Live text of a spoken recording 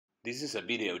This is a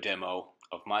video demo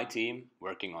of my team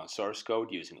working on source code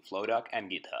using Flowdock and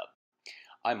GitHub.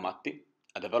 I'm Matti,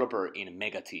 a developer in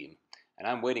Mega Team, and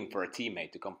I'm waiting for a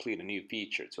teammate to complete a new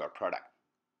feature to our product.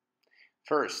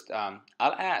 First, I'll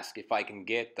ask if I can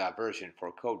get a version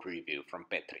for code review from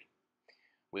Petri.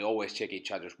 We always check each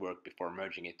other's work before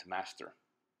merging it to master.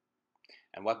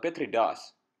 And what Petri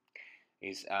does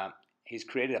is he's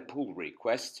created a pull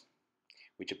request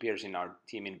which appears in our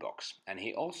team inbox, and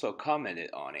he also commented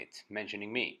on it,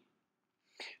 mentioning me.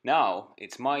 Now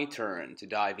it's my turn to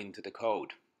dive into the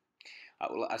code.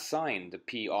 I will assign the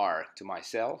PR to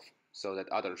myself so that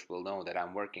others will know that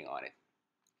I'm working on it.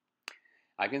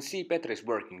 I can see Petri's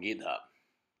work in GitHub.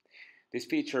 This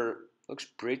feature looks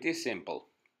pretty simple,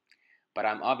 but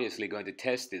I'm obviously going to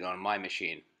test it on my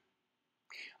machine.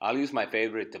 I'll use my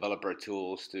favorite developer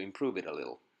tools to improve it a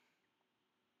little.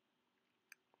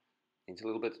 Needs a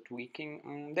little bit of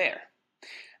tweaking there.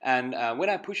 And when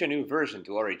I push a new version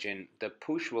to Origin, the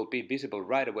push will be visible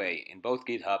right away in both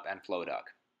GitHub and Flowdock.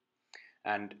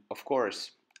 And of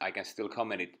course, I can still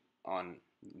comment it on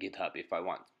GitHub if I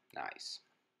want. Nice.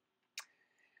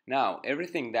 Now,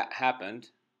 everything that happened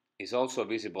is also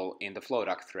visible in the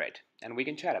Flowdock thread, and we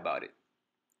can chat about it.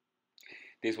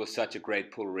 This was such a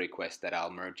great pull request that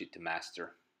I'll merge it to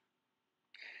master.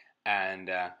 And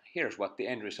here's what the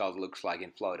end result looks like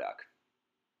in Flowdock.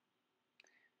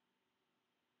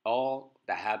 All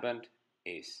that happened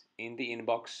is in the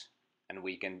inbox, and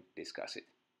we can discuss it.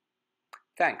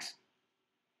 Thanks.